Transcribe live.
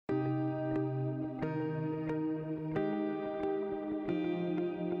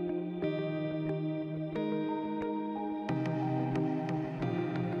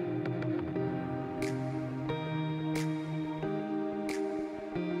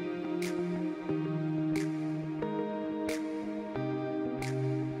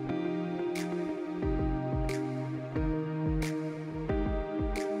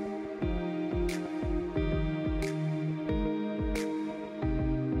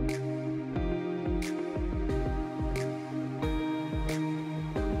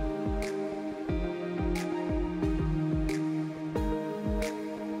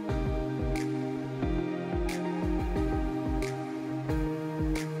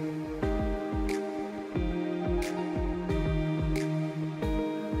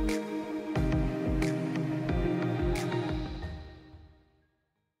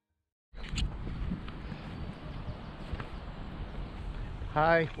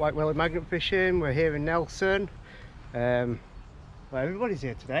Hi, Welly Magnet Fishing. We're here in Nelson. Well, everybody's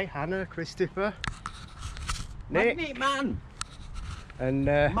here today. Hannah, Christopher, Nick. Magnet Man! And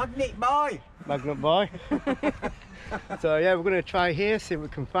Magnet Boy! Magnet Boy. So yeah, we're going to try here, see what we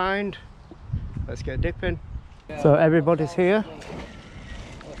can find. Let's get dipping. So everybody's here.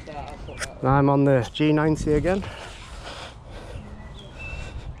 I'm on the G90 again.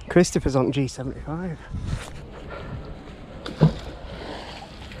 Christopher's on G75.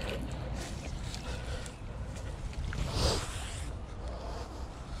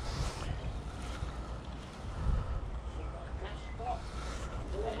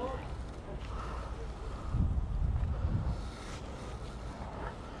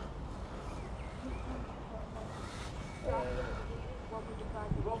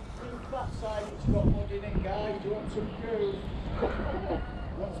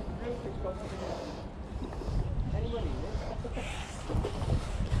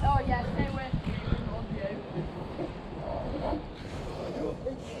 Oh yeah, stay away.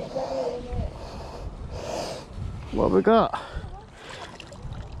 What have we got?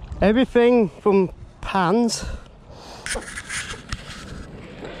 Everything from pans.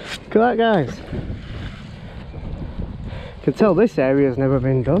 Look at that, guys. You can tell this area's never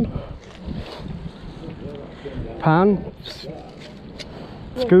been done. Pan,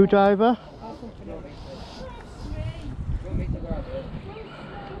 screwdriver.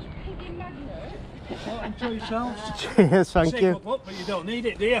 Enjoy yourselves. Cheers, thank you. Up, but you don't need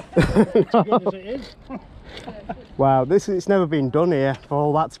it, do you? It's as good as it is. Wow, it's never been done here for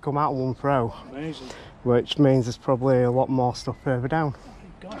all that to come out in one throw. Amazing. Which means there's probably a lot more stuff further down.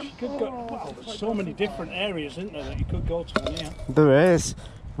 Gosh, you could go. Well, there's so many different areas, isn't there, that you could go to in here. There is.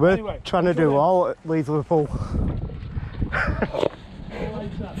 We're Anyway, trying to do all at Leeds Liverpool.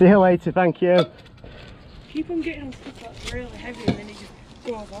 See you later, thank you. Keep on getting on stuff that's really heavy and then it just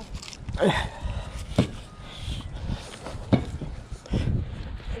goes off.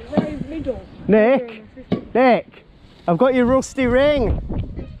 Right in the middle. Nick, I've got your rusty ring.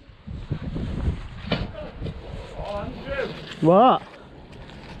 Oh, Andrew. What?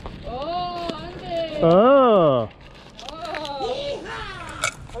 Oh, Andy! Oh.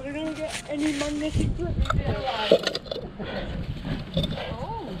 Are we going to get any magnetic grip?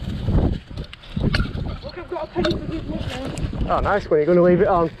 Oh. Look, I've got a penny for this one now. Oh, nice one. You're going to leave it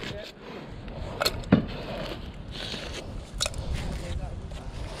on? Yeah.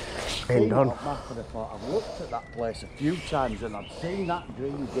 Ain't done. I've looked at that place a few times and I've seen that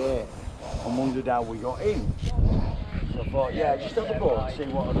green gate and wondered how we got in. So I thought, yeah, just have a go and see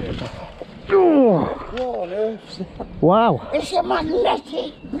what I do. Oh. What on earth? Wow. It's a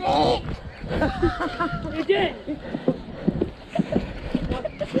magnetic brake! You did?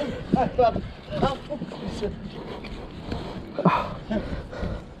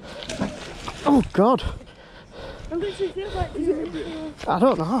 Oh God. I'm going to feel like I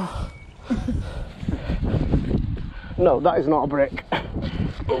don't know. No, that is not a brick.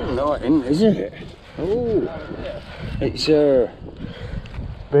 Oh, no, it isn't, is it? Oh, it's a...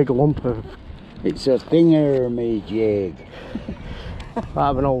 Big lump of... It's a thingamajig. I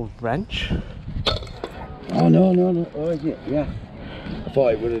have an old wrench. Oh, no. Oh, is it? Yeah. I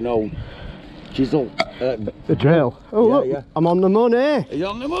thought it was an old chisel. The drill. Oh, yeah, look, yeah. I'm on the money. Are you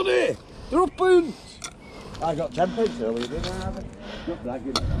on the money? They're up pounds. I got 10 pence earlier, didn't I have it? Not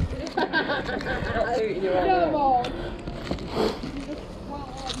bragging. Come on.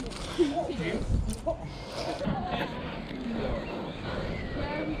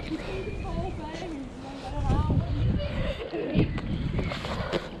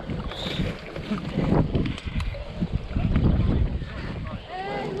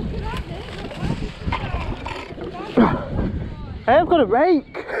 I've got a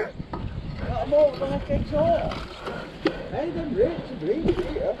rake. I'm all like exhaust. Hey, them rakes are green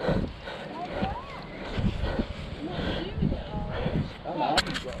here.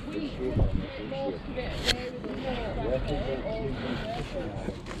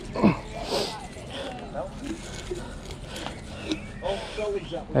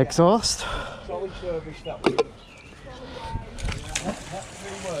 Exhaust. Solid service that we use.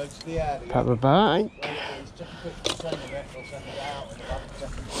 3 words, the area. Pepper bike.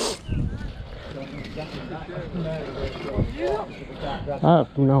 I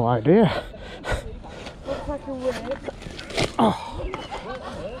have no idea. Looks like a rake. Oh.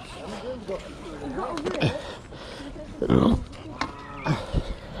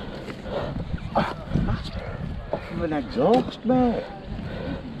 Off of an exhaust, mate.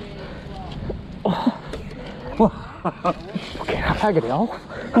 Fucking I've tagged it off.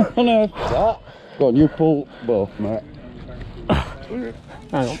 I know that. Go on, you pull both, mate.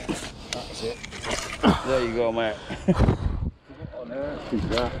 Hang on. That's it. There you go, mate. What on earth is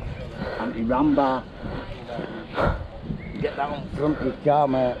that? Anti-ram bar. Get that on front of your car,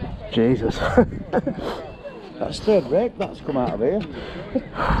 mate. Jesus. That's third rate that's come out of here.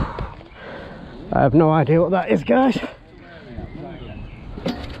 I have no idea what that is, guys.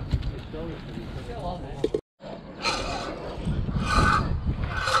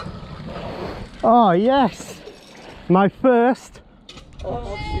 Oh yes, my first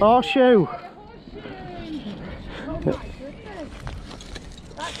horseshoe.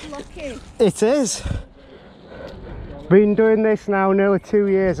 That's lucky. It is. Been doing this now nearly 2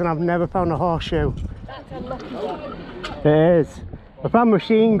 years and I've never found a horseshoe. That's a lucky one. It is. I found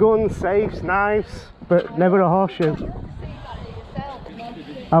machine guns, safes, knives, but never a horseshoe.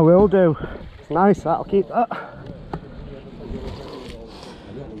 I will do. It's nice, that'll keep that.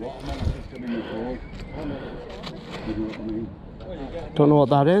 Don't know what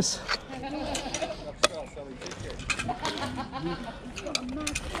that is.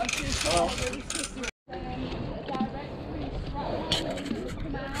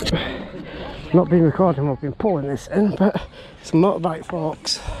 Not been recording, I've been pulling this in, but it's motorbike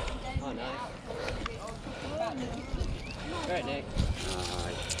forks.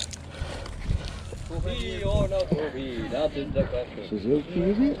 Suzuki,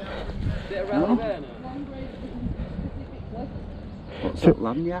 is it? No? What's that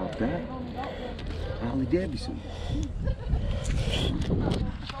lanyard there? Harley Davidson.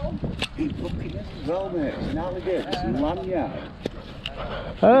 It fucking is as well, mate. It's an Harley Davidson lanyard.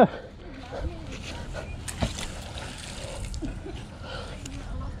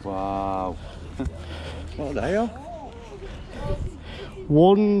 Wow. What are they on?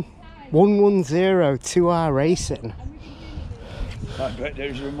 110 2R Racing. I bet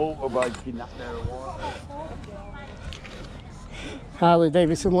there's a motorbike in that there water. Harley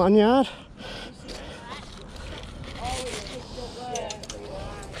Davidson lanyard.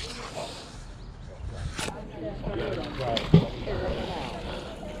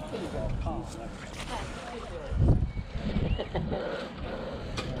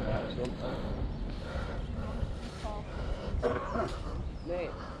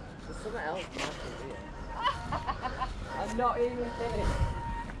 Mate, there's something else massive here. I'm not even doing it.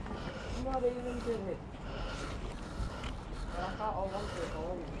 I'm not even doing it. I can't hold on to it for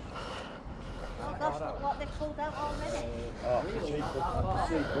long. Oh, that's what they've pulled out already. Oh,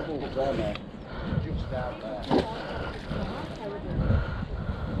 see bubbles there, mate. Just out there.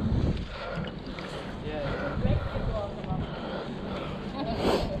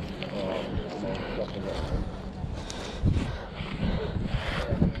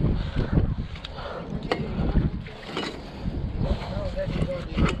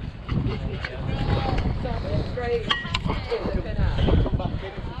 Great. Come back in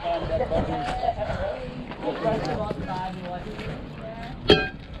if you find dead bodies.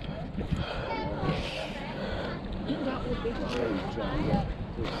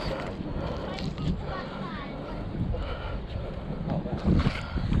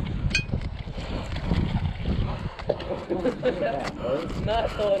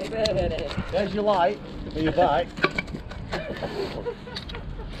 Not going there. There's your light for your bike.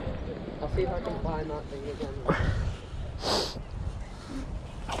 I'll see if I can find that thing again.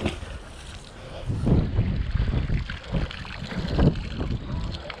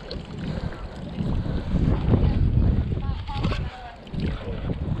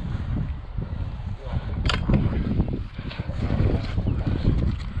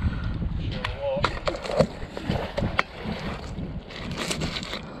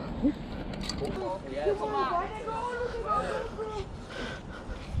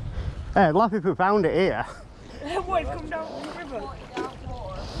 Hey, I'd laugh if we found it here. What, come down the river?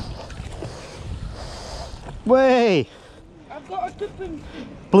 Way! I've got a tipping.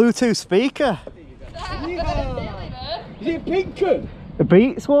 Bluetooth speaker. Is it a pink one? The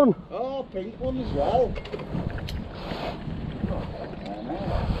Beats one. Oh, pink one as well.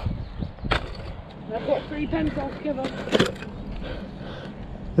 I've got 3 pence altogether.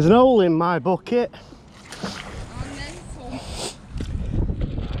 There's an hole in my bucket.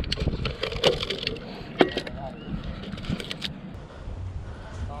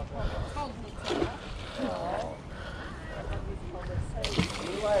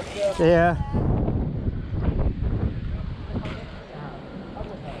 Yeah.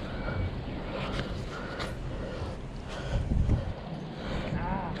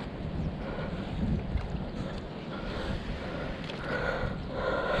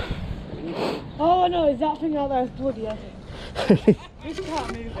 Oh no, is that thing out there is bloody heavy. We just can't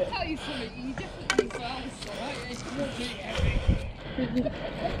move it. I'll tell you something, you definitely size, alright? It's bloody heavy.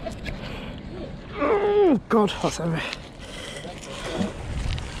 Oh God, that's heavy.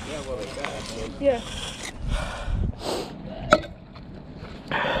 Yeah.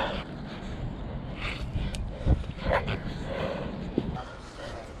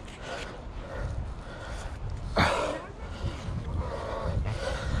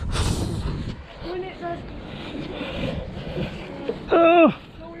 Oh.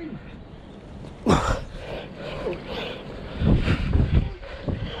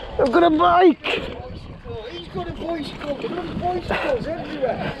 I've got a bike! He's got a bicycle! Bicycles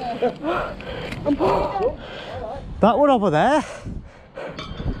everywhere! That one over there. Keep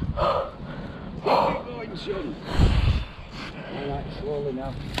going, son. Alright, slowly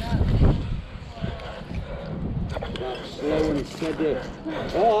now. That's slow and steady.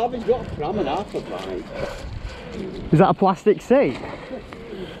 Oh, I haven't got a pram and half a bike. Is that a plastic seat?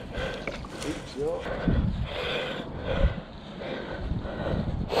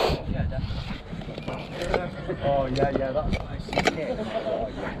 Oh yeah, that's nice. Oh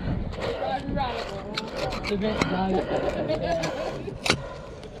yeah. It's a bit tight.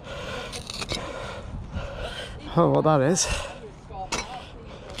 Oh, what that is.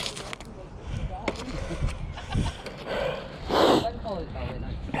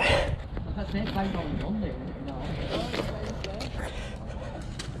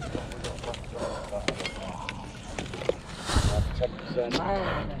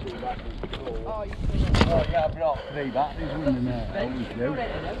 Oh yeah, I brought 3 batteries with me, mate. I always do.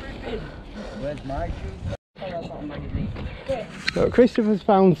 Where's my Look, Christopher's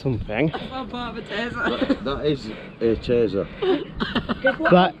found something. I'm part of a Taser. That is a Taser.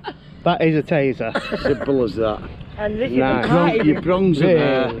 That is a Taser. Simple as that. And this Nice. is Your prongs are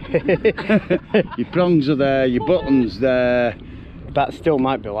there. Your prongs are there. Your buttons there. That still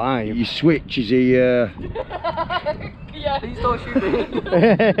might be live. Your switch is here. Yeah, he's not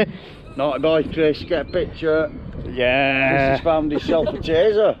shooting. Naughty boy, Chris, get a picture. Chris Yeah. has found himself a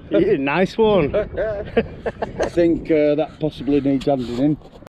Taser. Yeah, nice one. I think that possibly needs handing in.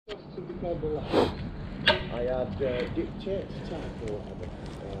 I had dictate type or whatever,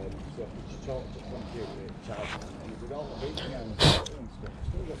 so I could just talk to the computer at time, and it did all the beating and stuff.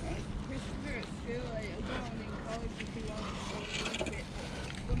 Still got mine. Christopher at school, like, I was in college if you want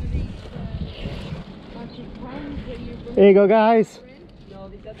one of these magic pans that you run Here you go, guys. No,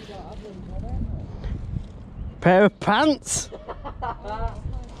 they said they don't have them. Pair of pants.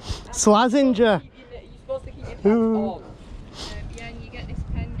 Slazenger. You're supposed to keep your pants on. yeah, and you get this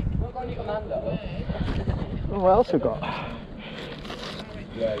pen. Not got any commando. What else we got?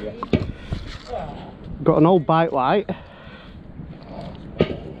 Yeah. Got an old bike light.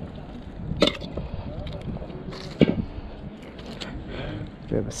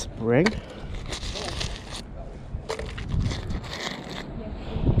 Bit of a spring.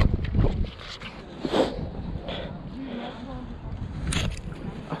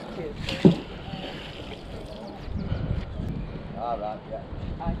 Alright, yeah.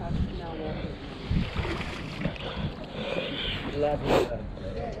 I have to now walk.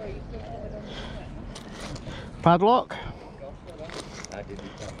 Padlock. I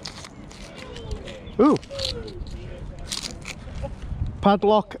didn't. Ooh.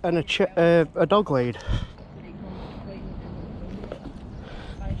 Padlock and a dog lead.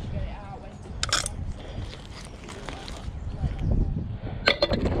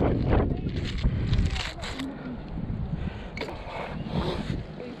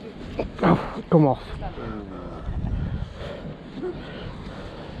 Oh, come off.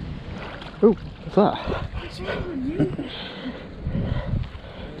 Ooh, what's that?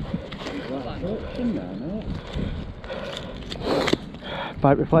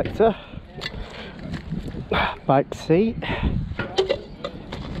 Bike reflector. Bike seat.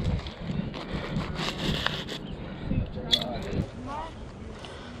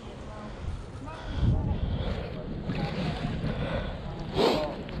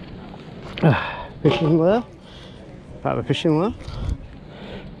 Fishing lure. Part of a fishing lure.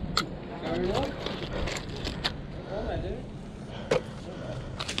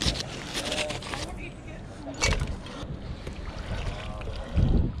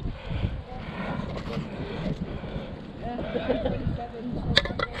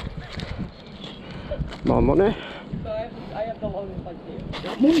 More money. I have the longest leg here.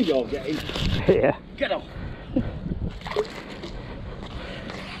 That money you're getting. Yeah. Get off.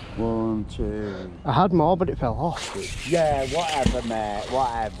 1, 2. I had more, but it fell off. Yeah, whatever, mate,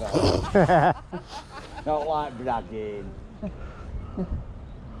 whatever. Not like bragging.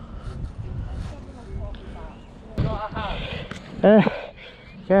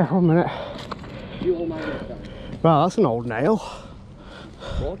 Yeah, 1 minute. You all mind that? Well, that's an old nail.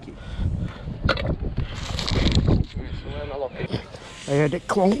 Walkie. I heard it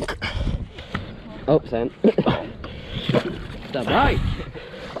clonk. Oh, sent. Is that right?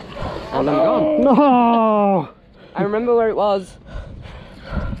 And I'm gone. No! I remember where it was.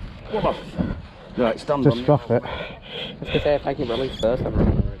 Right, stand Just on drop it. I was going to say if I can release first, I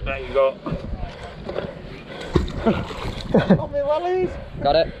remember. There you go. Got me wellies.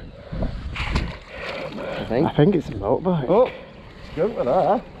 Got it. I think. I think it's a motorbike. Oh, good for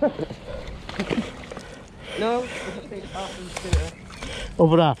that. No, I just need a bathroom scooter.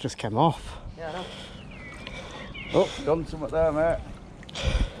 Other half just came off. Yeah, I know. Oh, done something there, mate.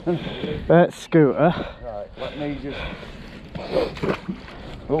 Scooter. Right, let me just...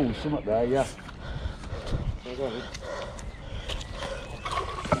 Oh, something there, yeah.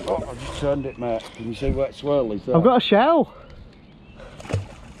 Oh, I've just turned it, mate. Can you see where it's swirly? I've got a shell.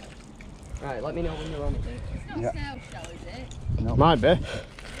 Right, let me know when you're on it. It's not snail shell, is it? No. Might be.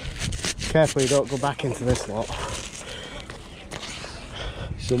 Careful you don't go back into this lot.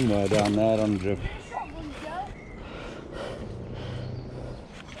 Somewhere down there, Andrew.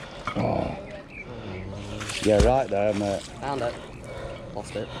 Oh. Yeah, right there, mate. Found it.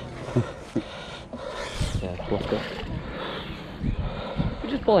 Lost it. Yeah, lost it. We're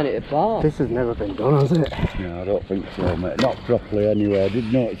just pulling it apart. This has never been done, has it? No, I don't think so, mate. Not properly anyway. I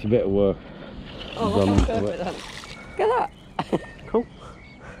did notice a bit of work. Oh, Gone that's into perfect it. then. Look at that. Cool.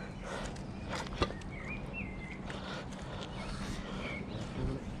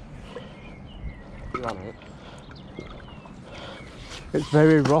 You on it? It's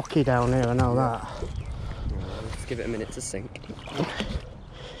very rocky down here, I know that. Let's give it a minute to sink.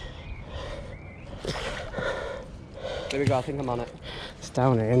 There we go, I think I'm on it. It's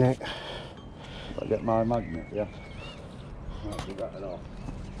down here, isn't it? I get my magnet, yeah. Right, we got it off.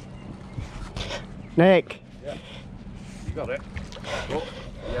 Nick! Yeah. You got it? Oh,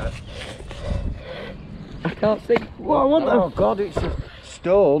 yeah. I can't see. What, what Oh God, it's a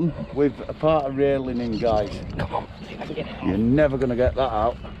stone with a part of railing in, guys. Come on, see if I can get it out. You're never going to get that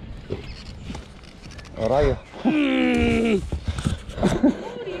out. Or are you?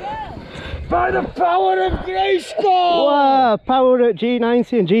 By the power of Grayskull! Wow, power at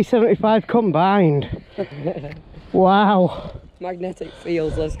G90 and G75 combined. Wow. Magnetic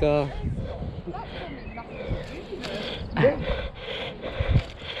fields, let's go.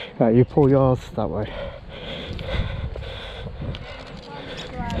 Right, you pull yours that way.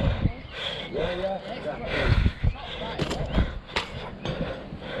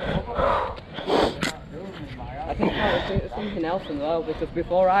 I think I was doing something else as well because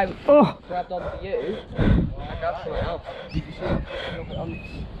before I grabbed onto you, I grabbed something else. Did you see it?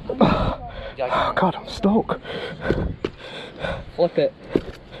 Oh God, I'm stuck. Flip it.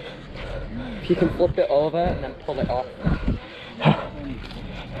 If you can flip it over and then pull it off.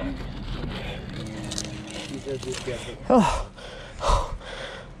 Oh.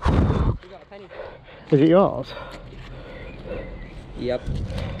 You got a penny? Is it yours? Yep.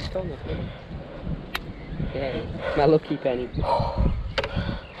 It's on the penny. Yeah, my lucky penny. Oh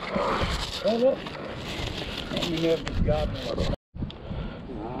look! I'm in the garden.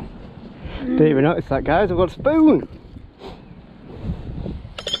 Didn't even notice that, guys. I've got a spoon.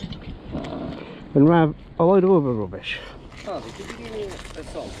 And we have a load of other rubbish. Oh, if you give me a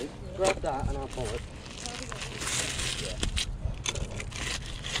solid, grab that and I'll pull it.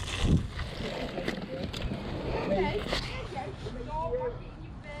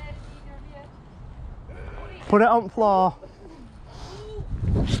 Put it on the floor.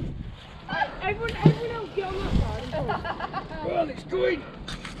 Everyone else get on that side. Well, it's going!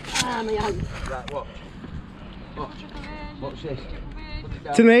 Ah, my hand. Right, watch. Watch this.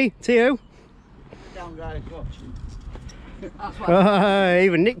 To me, to you. Down, guys, watch. That's what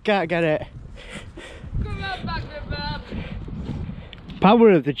Even Nick can't get it. Come on, Magnet Man. Power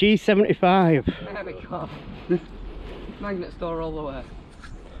of the G75. There we go. Magnet store all the way.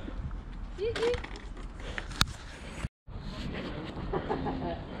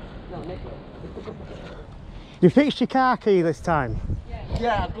 No, Nick. You fixed your car key this time?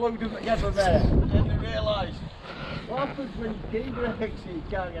 Yeah, I glued them together there. Didn't realise. What happens when you de-brakes and you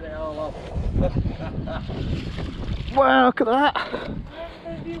can't get it all off? Wow, look at that.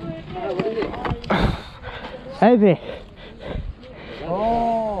 Heavy.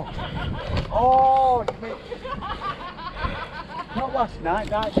 Oh! Oh! Not last night,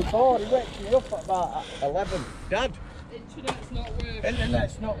 night before. He wakes me up at about 11. Dad! Internet's not working.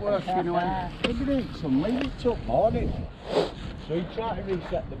 Internet's not working. I went, ignorant, son, leave it till morning. So he tried to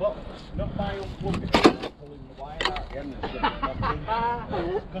reset the box, not by unplugging it, pulling the wire out the end and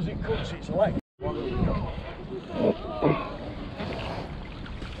because it cuts its leg.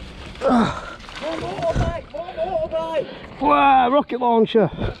 Motorbike! Wow, rocket launcher.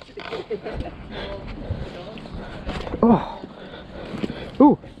 Oh.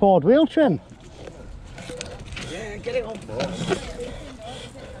 Ooh, Ford wheel trim. Yeah, get it on board.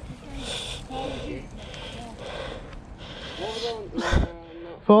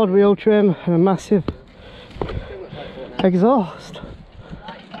 Ford wheel trim and a massive exhaust.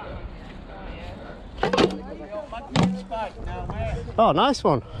 Oh, nice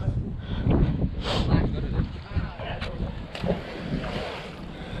one.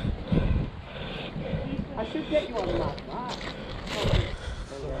 I should get you on the map, right?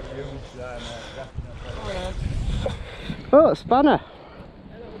 Oh, a spanner.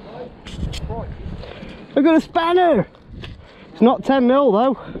 I got a spanner. It's not 10 mil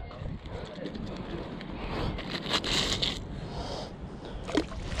though.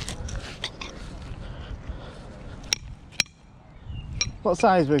 What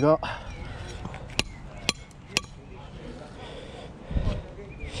size we got?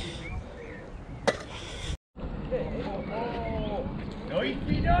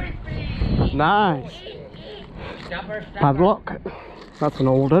 Nice. Padlock. That's an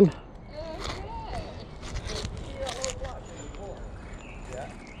old one.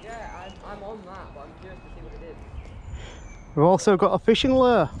 Yeah, I'm on that, but I'm curious to see what it is. We've also got a fishing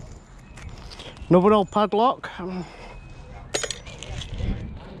lure. Another old padlock.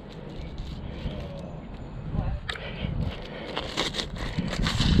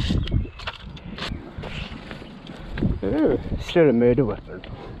 Ooh, still a murder weapon.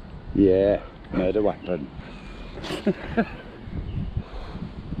 Yeah, murder weapon.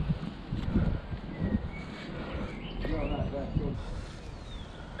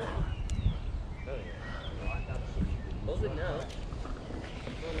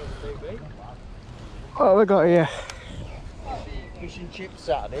 What have we got here? Fish and chips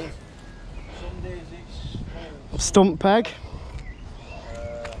Saturdays. Sundays it's Stump peg.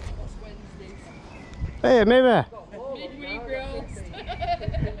 Hey, maybe.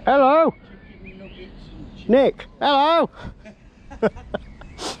 Hello. Nick. Hello. Are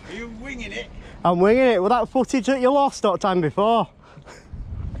you winging it? I'm winging it. With that footage that you lost that time before.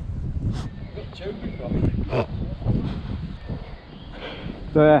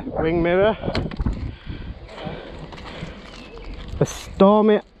 The wing mirror. The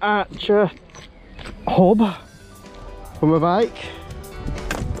Stormy Archer hub from a bike.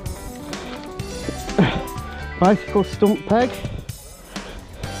 Bicycle stump peg.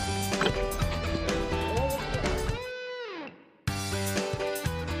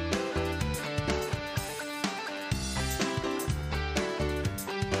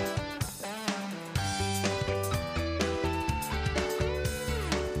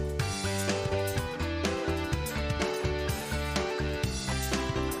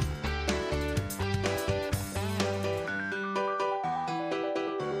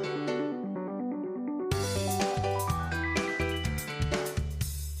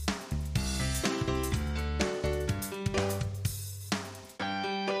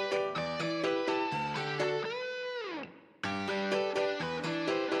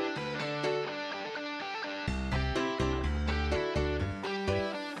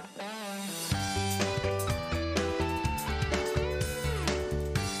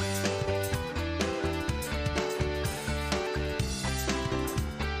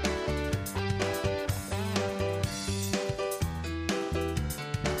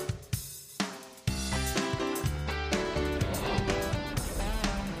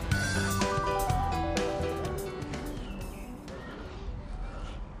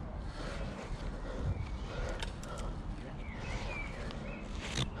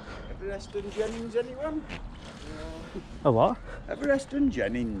 Everest and Jennings, anyone? A what? Everest and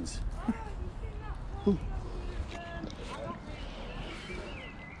Jennings.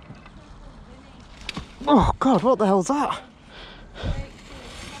 Oh God, what the hell's that?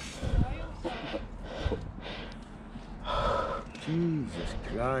 Jesus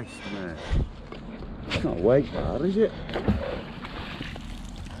Christ, man. It's not a weight bar, is it?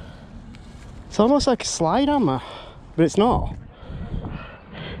 It's almost like a slide hammer, but it's not.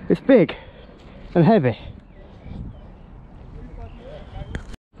 It's big and heavy.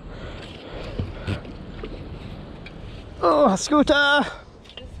 Oh, a scooter!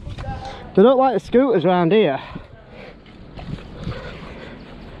 They don't like the scooters around here.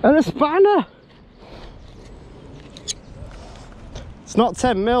 And a spanner! It's not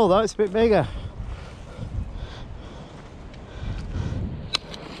 10 mil though, it's a bit bigger.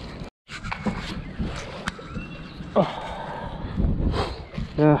 Oh.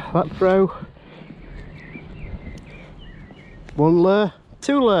 Yeah, that throw. One lure,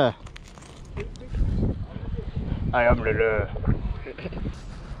 two lure. I am the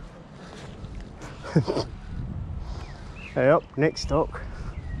Hey up, Nick's stuck.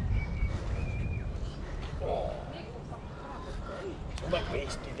 A bit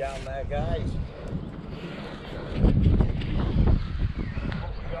wasty down there, guys.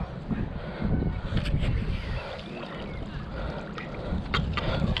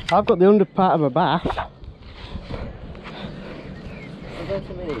 I've got the under part of a bath. Go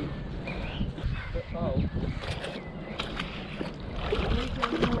to me. Oh.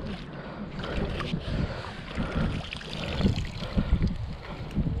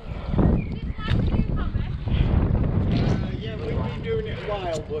 Yeah, we've been doing it a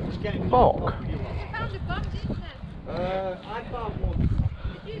while, but it's getting Fuck. You found a bomb, didn't you? I found one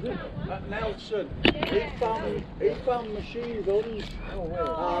at Nelson. He found machine guns and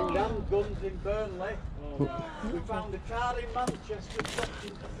handguns in Burnley. We found a car in Manchester,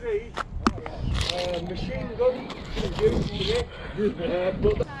 section 3. Machine gun used it.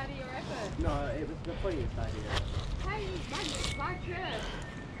 But Idea ever. No, it was the funniest idea. Hey, man, my shirt.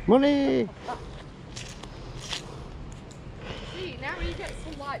 Money! See, now he gets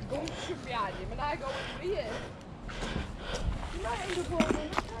some like gumption behind him and I go in rear. You might end up holding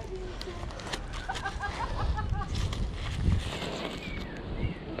a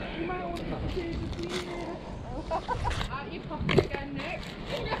You might want to choose between here. Aren't you popping again, Nick?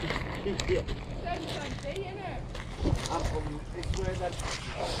 yeah, 720, innit? I'm from this way then.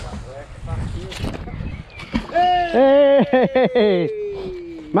 Back here. Hey!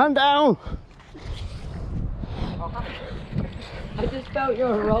 Man down! I just felt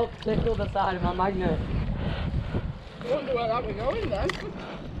your rope tickle the side of my magnet. I wonder where that we're going then.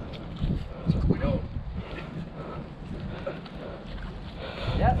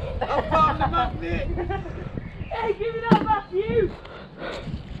 Yep. I found the magnet! Hey, give me that back, you!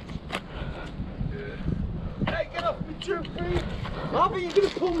 Hey, get off me 2 feet! Marvin, you're going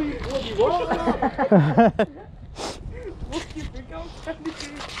to pull me in bloody water! Look, you think I'm standing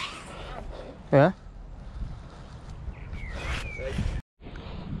here. Yeah?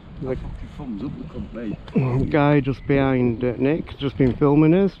 Like, thumbs up the company. Guy just behind Nick, just been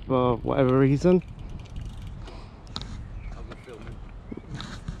filming us for whatever reason. I've been filming.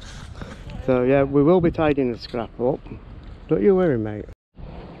 So yeah, we will be tidying the scrap up. Don't you worry, mate.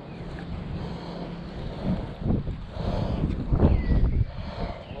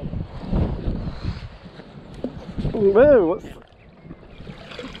 Whoa, what's...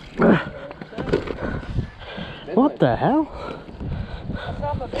 What the hell?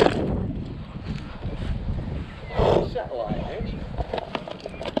 Satellite,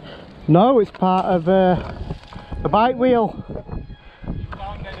 No, it's part of a bike wheel.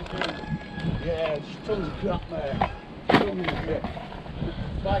 Can't get it in. Yeah, there's tons of crap there. Tons of it.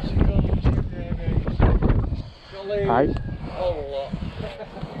 Bicycles, trolleys, Right. a whole lot.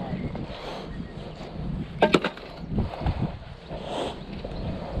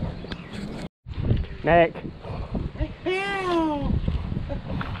 Nick.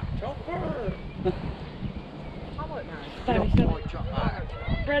 Chopper! Pallet knife. Boy, chop that.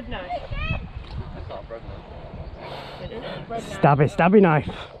 Bread knife. That's not a bread knife. It is. Bread knife. Stabby knife.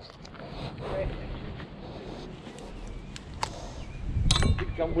 I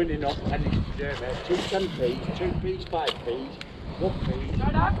think I'm winning off pennies today, mate. 2 10p, 2p's, 5p's, 1p.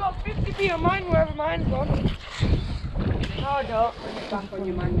 Right, I've got 50p on mine, wherever mine's gone. No, I don't. Back on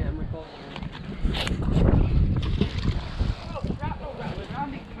your magnet and record. Oh, crap, no rattling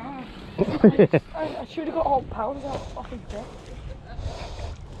around in car. I should have got all pounds out off his desk.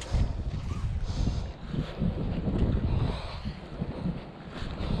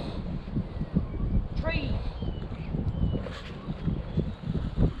 Tree.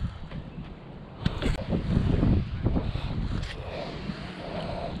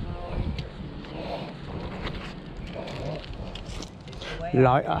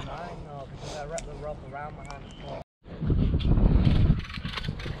 Lighter.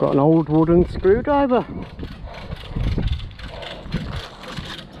 Got an old wooden screwdriver.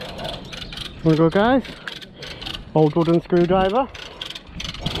 Wanna go, guys? Old wooden screwdriver.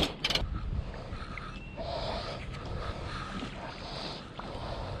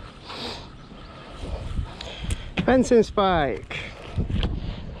 Fencing spike.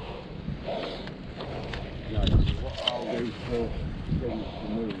 Yeah, this is what I'll do for things to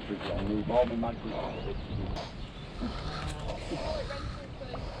move, because I'll move all my magnets.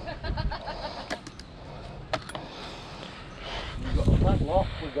 We've got a padlock,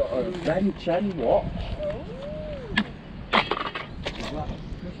 we've got a bench and what?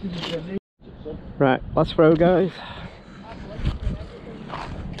 Right, last throw, guys.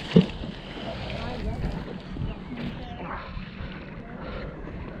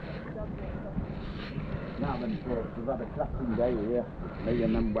 cracking day here. Me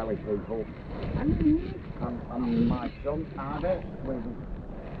and them Welly people. And my son had it. We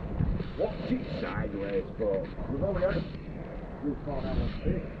watched it sideways, but we've only had 3-4 hours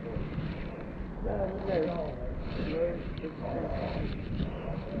fish.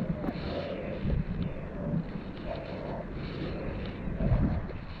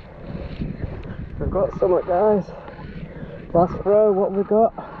 We've got something, guys. Last throw, what have we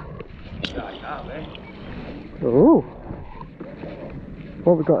got? Ooh.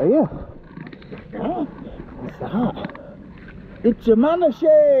 What have we got here? Oh, What's that? it's a manna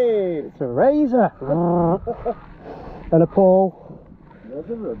shade! It's a razor. And a pole. I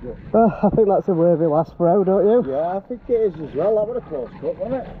think that's a worthy last throw, don't you? Yeah, I think it is as well. That was a close cut,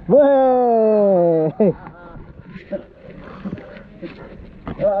 wasn't it? Way!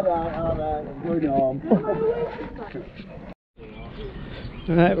 Alright, I'm going home.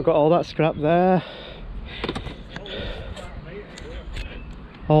 Right, we've got all that scrap there.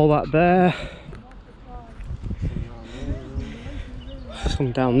 All that there.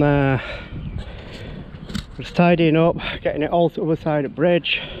 Some down there. Just tidying up, getting it all to the other side of the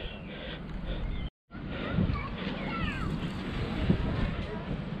bridge.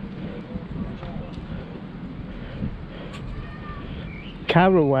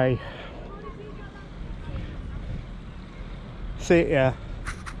 Caraway. See it, yeah.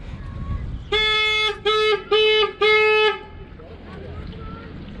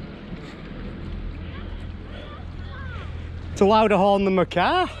 It's a louder horn than my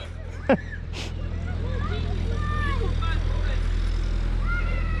car.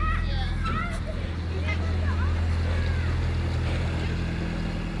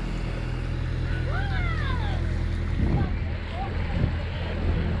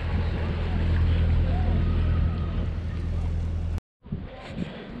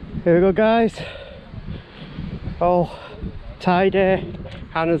 Here we go, guys. All tidy.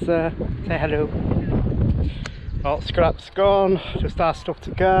 Hannah's there. Say hello. All scraps gone. Just our stuff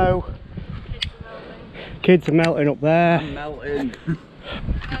to go. Kids are melting up there. I'm melting.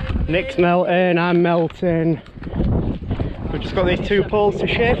 Nick's melting. I'm melting. We've just got these 2 poles to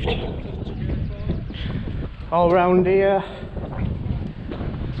shift. All round here.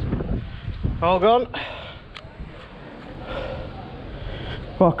 All gone.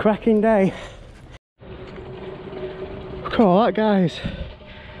 What a cracking day. Look at all that, guys.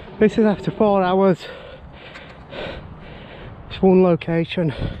 This is after 4 hours. It's one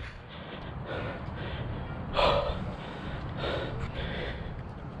location.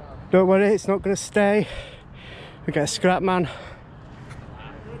 Don't worry, it's not going to stay. We get a scrap man.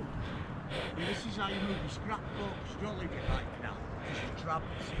 This is how you move the scrapbooks. Don't leave it like that. Because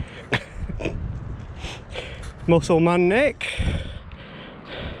you trap. Muscle man Nick.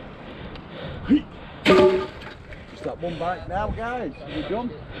 Just that one bite now, guys. You're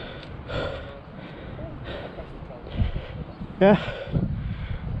done. Yeah.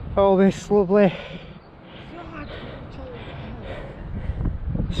 All this lovely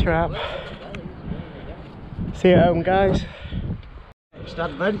scrap. See you at home, guys. Next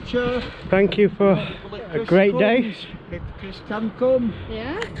adventure. Thank you for a great day. If Chris can come.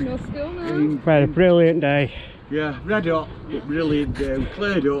 Yeah, no school now. We had a brilliant day. Yeah, red hot, but brilliant day. We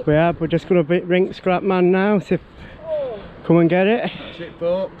cleared up. We have. We're just going to ring scrap man now. See if, come and get it. That's it,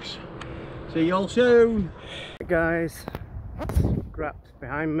 folks. See you all soon. Guys, scraps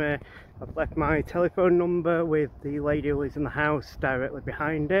behind me. I've left my telephone number with the lady who lives in the house directly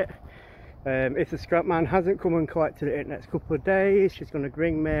behind it. If the scrap man hasn't come and collected it in the next couple of days, she's going to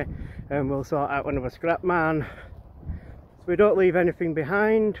ring me and we'll sort out another scrap man, so we don't leave anything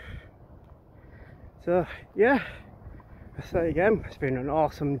behind. So yeah, I say again, it's been an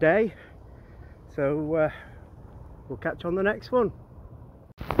awesome day, so we'll catch you on the next one.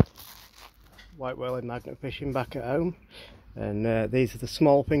 White Welly magnet fishing back at home, and these are the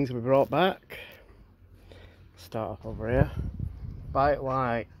small things we brought back. Start off over here. Bite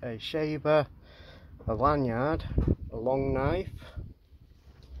light, a shaver, a lanyard, a long knife,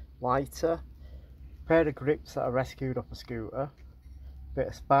 lighter, a pair of grips that I rescued off a scooter, bit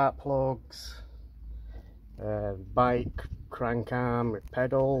of spark plugs, bike crank arm with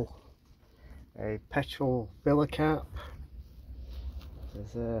pedal, a petrol filler cap,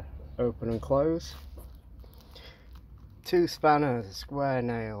 there's a open and close, 2 spanners, a square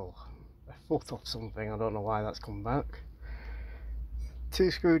nail, a foot off something, I don't know why that's come back,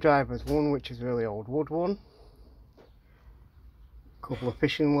 2 screwdrivers, one which is really old wood one, a couple of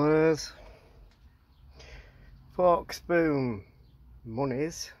fishing lures, fork, spoon,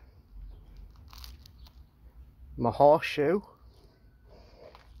 monies, my horseshoe,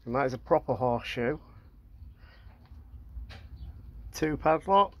 and that is a proper horseshoe, 2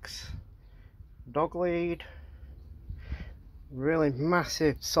 padlocks, dog lead, really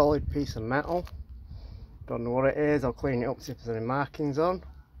massive solid piece of metal. Don't know what it is, I'll clean it up, see if there's any markings on.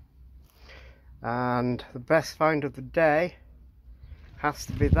 And the best find of the day has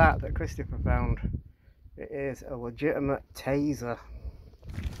to be that Christopher found. It is a legitimate Taser.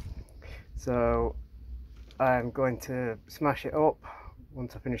 So I'm going to smash it up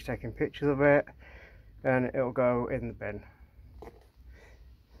once I finish taking pictures of it, and it'll go in the bin.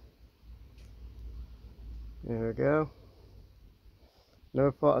 There we go.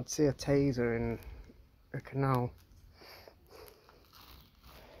 Never thought I'd see a Taser in a canal.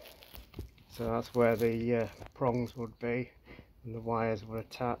 So that's where the prongs would be and the wires would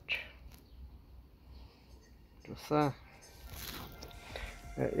attach. Just there.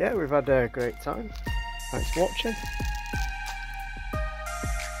 Yeah, we've had a great time. Thanks for watching.